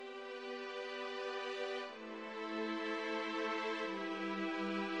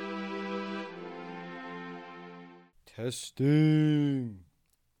Testing.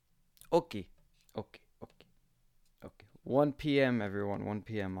 Okay. Okay. Okay. Okay. 1 p.m. everyone. 1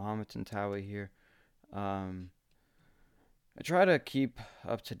 p.m. Mohammed Tantawi here. Um, I try to keep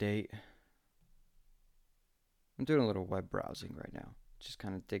up to date. I'm doing a little web browsing right now. Just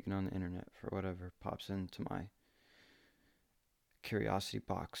kind of digging on the internet for whatever pops into my curiosity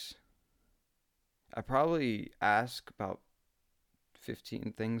box. I probably ask about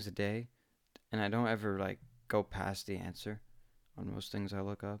 15 things a day, and I don't ever go past the answer on most things I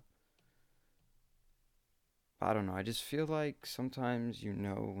look up. I don't know. I just feel like sometimes you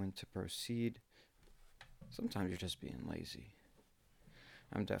know when to proceed. Sometimes you're just being lazy.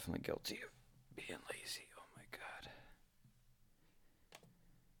 I'm definitely guilty of being lazy. Oh my god.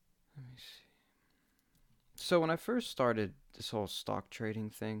 Let me see. So when I first started this whole stock trading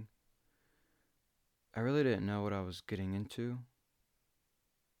thing, I really didn't know what I was getting into.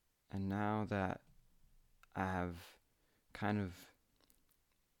 And now that I have kind of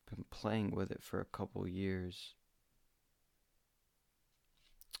been playing with it for a couple years,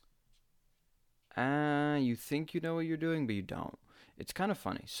 you think you know what you're doing, but you don't. It's kind of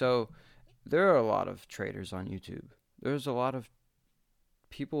funny. So there are a lot of traders on YouTube. There's a lot of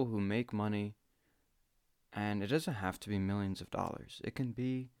people who make money, and it doesn't have to be millions of dollars. It can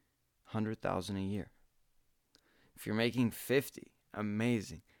be 100,000 a year. If you're making 50,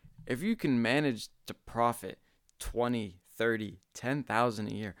 amazing. If you can manage to profit 20, 30, 10,000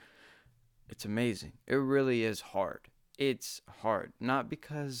 a year, it's amazing. It really is hard. It's hard. Not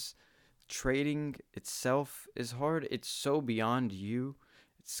because trading itself is hard. It's so beyond you.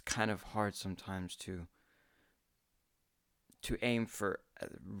 It's kind of hard sometimes to aim for a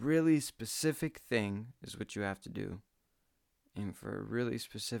really specific thing is what you have to do. Aim for a really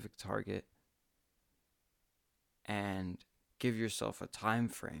specific target and give yourself a time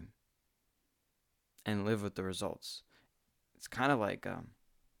frame and live with the results. It's kind of like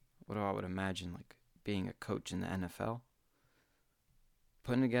what I would imagine like being a coach in the NFL.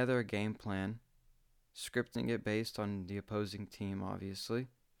 Putting together a game plan, scripting it based on the opposing team, obviously,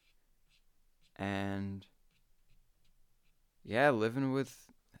 and living with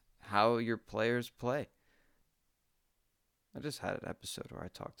how your players play. I just had an episode where I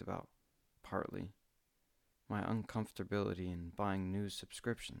talked about partly my uncomfortability in buying news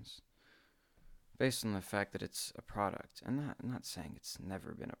subscriptions based on the fact that it's a product. And not saying it's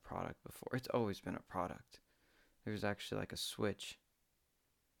never been a product before. It's always been a product. There's actually like a switch.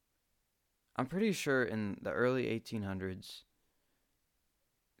 I'm pretty sure in the early 1800s,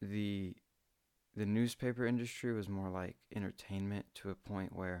 the newspaper industry was more like entertainment to a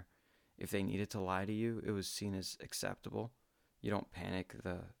point where if they needed to lie to you, it was seen as acceptable. You don't panic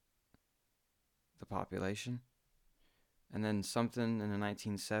the population. And then something in the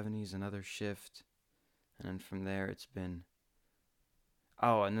 1970s, another shift. And then from there, it's been.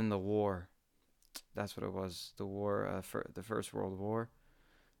 Oh, and then the war. That's what it was. The war, for the First World War.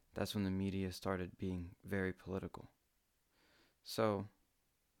 That's when the media started being very political. So,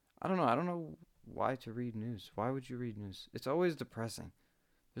 I don't know. I don't know why to read news. Why would you read news? It's always depressing.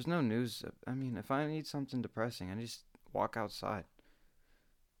 There's no news. I mean, if I need something depressing, I just walk outside.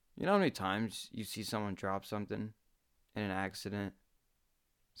 You know how many times you see someone drop something in an accident,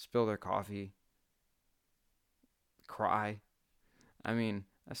 spill their coffee, cry? I mean,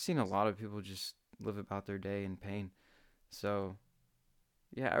 I've seen a lot of people just live about their day in pain. So,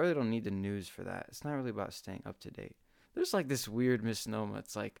 yeah, I really don't need the news for that. It's not really about staying up to date. There's like this weird misnomer.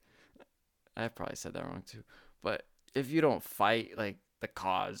 It's like, I probably said that wrong too. But if you don't fight, like, the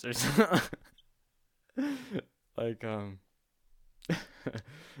cause or something, like,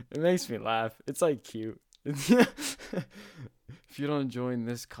 it makes me laugh. It's like cute. If you don't join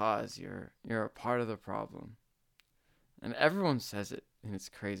this cause, you're a part of the problem. And everyone says it, and it's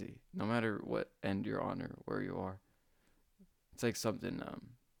crazy. No matter what end you're on or where you are. It's like something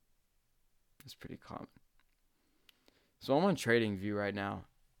it's pretty common. So I'm on TradingView right now,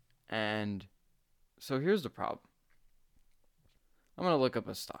 and so here's the problem. I'm gonna look up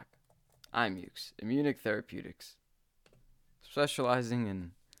a stock. IMUX, Immunic Therapeutics, specializing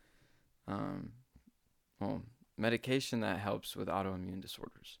in medication that helps with autoimmune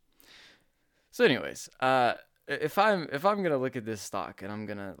disorders. So, anyways, if I'm gonna look at this stock and I'm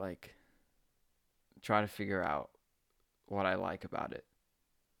gonna like try to figure out what I like about it,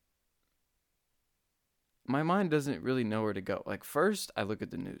 my mind doesn't really know where to go. Like, first, I look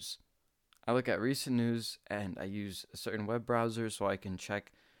at the news. I look at recent news and I use a certain web browser so I can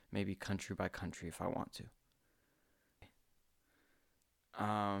check maybe country by country if I want to.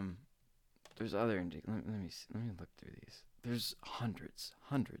 There's other let me look through these. There's hundreds.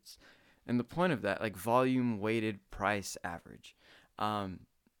 And the point of that, like volume weighted price average, um,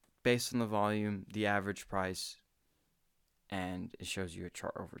 based on the volume, the average price, and it shows you a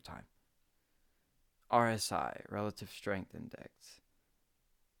chart over time. RSI, relative strength index,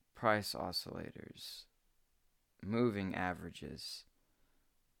 price oscillators, moving averages,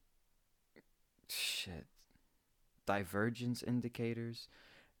 shit, divergence indicators,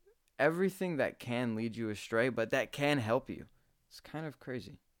 everything that can lead you astray, but that can help you. It's kind of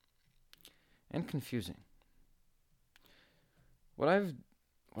crazy and confusing. What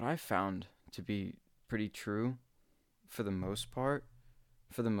I've found to be pretty true for the most part,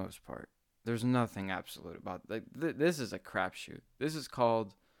 there's nothing absolute about this is a crapshoot. This is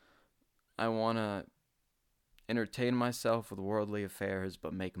called I want to entertain myself with worldly affairs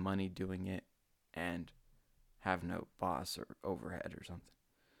but make money doing it and have no boss or overhead or something.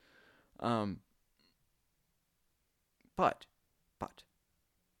 Um but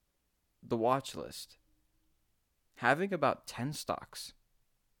the watch list, having about 10 stocks,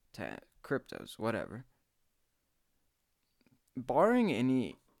 10 cryptos, whatever, barring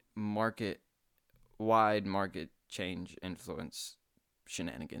any market change influence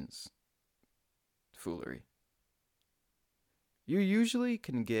shenanigans, foolery, you usually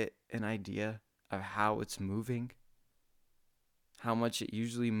can get an idea of how it's moving, how much it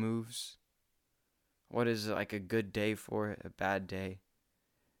usually moves, what is like a good day for it, a bad day.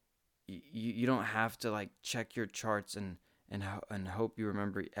 You don't have to like check your charts and hope you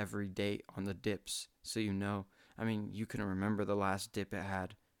remember every date on the dips so you know. I mean, you can remember the last dip it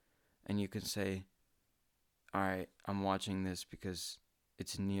had, and you can say, all right, I'm watching this because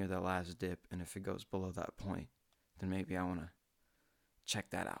it's near the last dip, and if it goes below that point, then maybe I want to check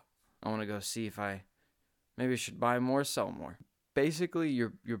that out. I want to go see if I maybe should buy more, sell more. Basically,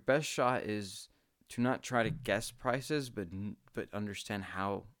 your best shot is to not try to guess prices, but understand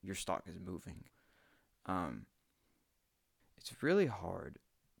how your stock is moving. It's really hard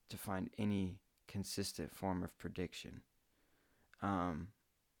to find any consistent form of prediction. I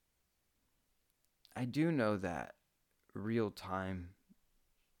do know that real-time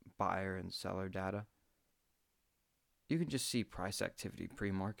buyer and seller data, you can just see price activity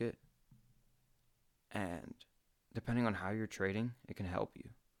pre-market, and depending on how you're trading, it can help you.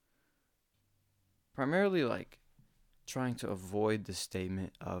 Primarily like trying to avoid the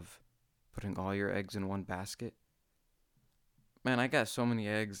statement of putting all your eggs in one basket. Man, I got so many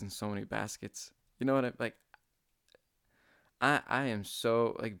eggs in so many baskets. You know what I like? I am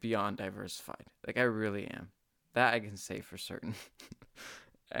so like beyond diversified. Like I really am. That I can say for certain.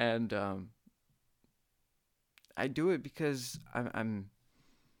 And I do it because I'm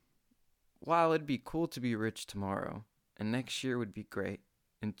while it'd be cool to be rich tomorrow, and next year would be great,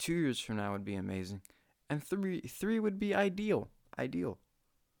 and 2 years from now would be amazing, and three would be ideal.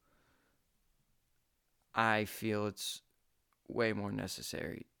 I feel it's way more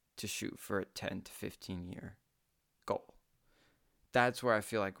necessary to shoot for a 10 to 15 year goal. That's where I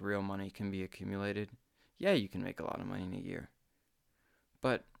feel like real money can be accumulated. Yeah, you can make a lot of money in a year,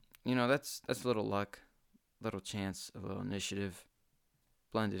 but that's a little luck, little chance, a little initiative,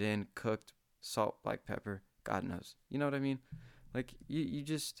 blended in, cooked, salt, black pepper, God knows. You know what I mean? Like you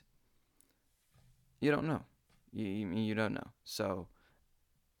just you don't know. You don't know. So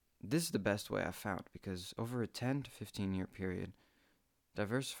this is the best way I've found, because over a 10 to 15 year period,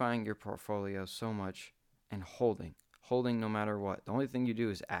 diversifying your portfolio so much and holding no matter what. The only thing you do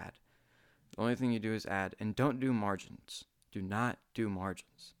is add. And don't do margins. Do not do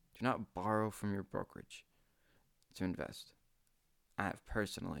margins. Do not borrow from your brokerage to invest. I have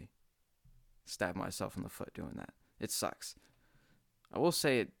personally stabbed myself in the foot doing that. It sucks. I will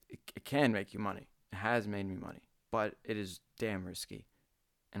say it can make you money. It has made me money, but it is damn risky.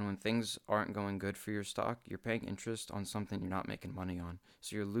 And when things aren't going good for your stock, you're paying interest on something you're not making money on,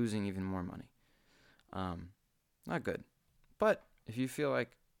 so you're losing even more money. Not good. But if you feel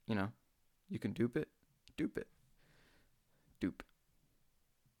like, you can dupe it. Dupe.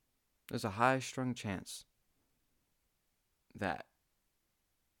 There's a high-strung chance that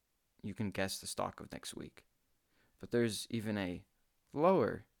you can guess the stock of next week. But there's even a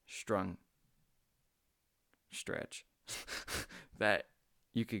lower-strung stretch that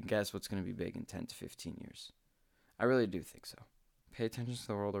you can guess what's going to be big in 10 to 15 years. I really do think so. Pay attention to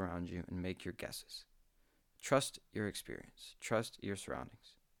the world around you and make your guesses. Trust your experience. Trust your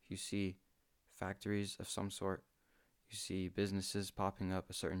surroundings. If you see factories of some sort, you see businesses popping up,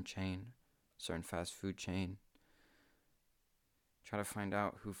 a certain fast food chain, try to find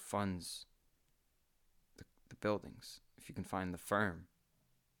out who funds the buildings. If you can find the firm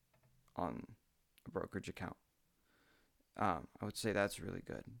on a brokerage account, I would say that's really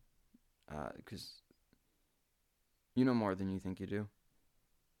good. because you know more than you think you do.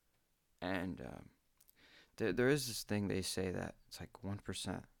 And there is this thing they say that it's like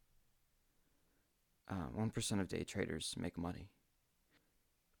 1%. 1% of day traders make money.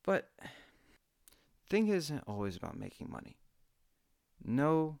 But thing isn't always about making money.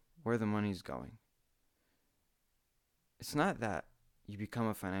 Know where the money's going. It's not that you become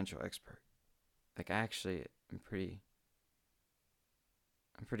a financial expert. Like I'm pretty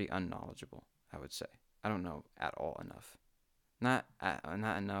unknowledgeable, I would say. I don't know at all enough. Not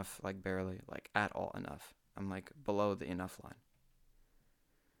enough, like barely, like at all enough. I'm like below the enough line.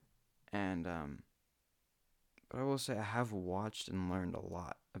 And but I will say I have watched and learned a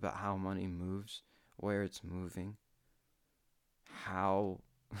lot about how money moves, where it's moving, how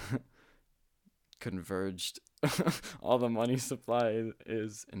converged all the money supply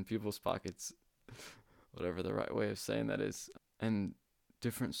is in people's pockets, whatever the right way of saying that is, and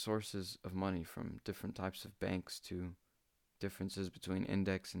different sources of money from different types of banks to differences between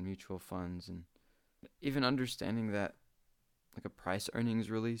index and mutual funds, and even understanding that like a price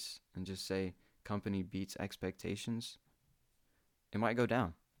earnings release and just say company beats expectations, it might go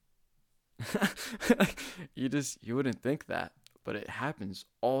down. You wouldn't think that, but it happens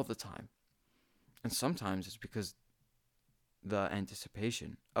all the time. And sometimes it's because the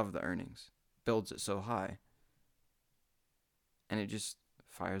anticipation of the earnings builds it so high and it just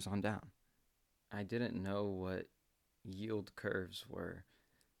fires on down. I didn't know what yield curves were.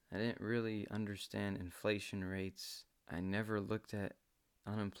 I didn't really understand inflation rates. I never looked at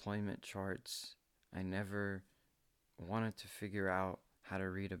unemployment charts. I never wanted to figure out how to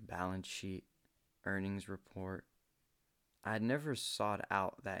read a balance sheet, earnings report. I had never sought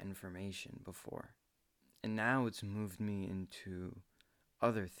out that information before. And now it's moved me into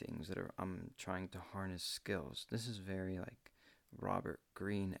other things I'm trying to harness skills. This is very like Robert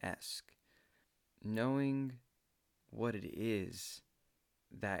Greene-esque. Knowing what it is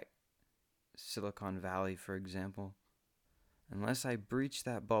that Silicon Valley, for example, unless I breach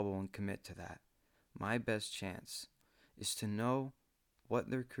that bubble and commit to that, my best chance is to know what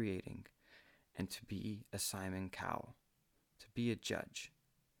they're creating and to be a Simon Cowell, to be a judge,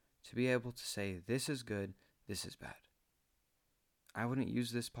 to be able to say this is good, this is bad. I wouldn't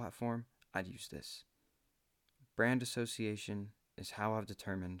use this platform, I'd use this. Brand association is how I've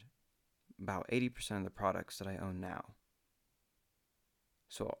determined about 80% of the products that I own now.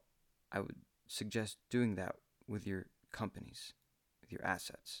 So I would suggest doing that with your companies, with your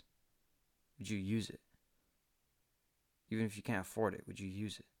assets. Would you use it? Even if you can't afford it, would you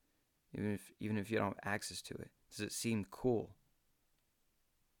use it? Even if you don't have access to it, does it seem cool?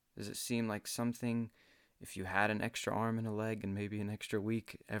 Does it seem like something, if you had an extra arm and a leg and maybe an extra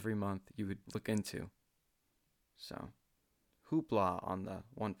week every month, you would look into? So, hoopla on the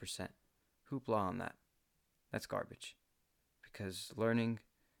 1%. Hoopla on that. That's garbage. Because learning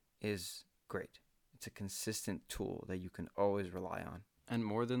is great. It's a consistent tool that you can always rely on. And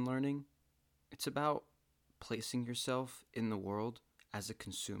more than learning, it's about placing yourself in the world as a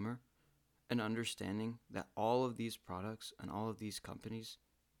consumer and understanding that all of these products and all of these companies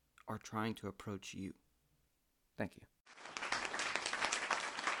are trying to approach you. Thank you.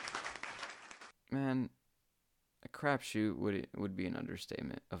 Man, a crapshoot would be an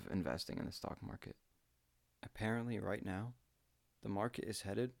understatement of investing in the stock market. Apparently, right now, the market is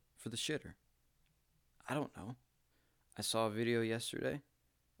headed for the shitter. I don't know. I saw a video yesterday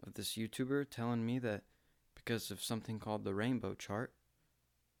of this YouTuber telling me that because of something called the rainbow chart,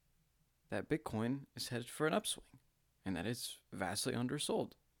 that Bitcoin is headed for an upswing and that it's vastly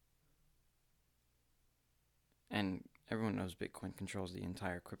undersold. And everyone knows Bitcoin controls the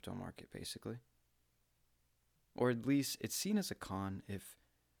entire crypto market, basically. Or at least it's seen as a con if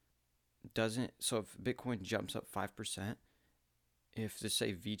Bitcoin jumps up 5%, if just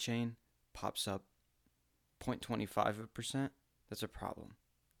say VeChain pops up 0.25%, that's a problem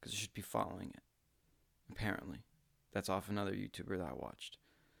because it should be following it. Apparently. That's off another YouTuber that I watched.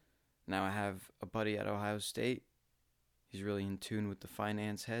 Now I have a buddy at Ohio State. He's really in tune with the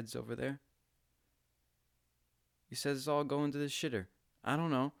finance heads over there. He says it's all going to the shitter. I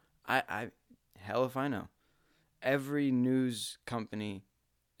don't know. Hell if I know. Every news company,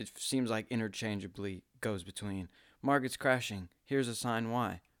 it seems like interchangeably goes between market's crashing, here's a sign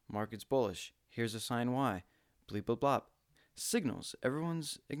why. Market's bullish, here's a sign why. Bleep blah blah. Signals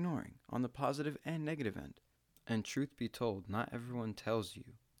everyone's ignoring on the positive and negative end. And truth be told, not everyone tells you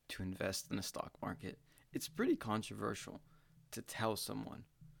to invest in the stock market. It's pretty controversial to tell someone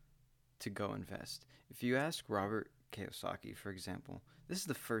to go invest. If you ask Robert Kiyosaki, for example, this is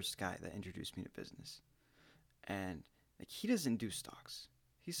the first guy that introduced me to business. And like he doesn't do stocks.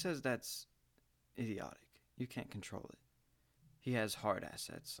 He says that's idiotic. You can't control it. He has hard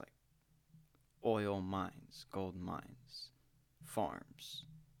assets like oil mines, gold mines, farms,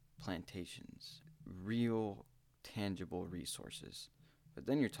 plantations, real tangible resources. But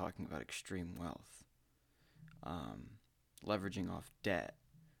then you're talking about extreme wealth, leveraging off debt.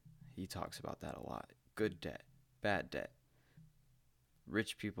 He talks about that a lot. Good debt, bad debt.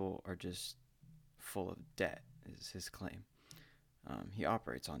 Rich people are just full of debt, is his claim. He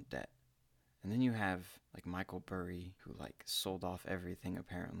operates on debt. And then you have like Michael Burry, who like sold off everything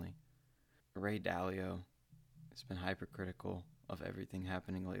apparently. Ray Dalio has been hypercritical of everything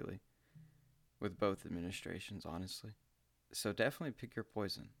happening lately, with both administrations, honestly. So definitely pick your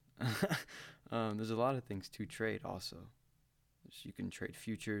poison. There's a lot of things to trade also. You can trade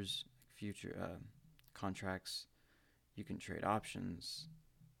futures, future contracts. You can trade options.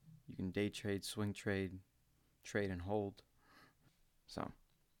 You can day trade, swing trade, trade and hold. So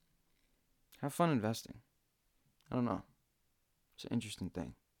have fun investing. I don't know. It's an interesting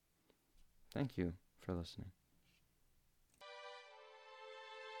thing. Thank you for listening.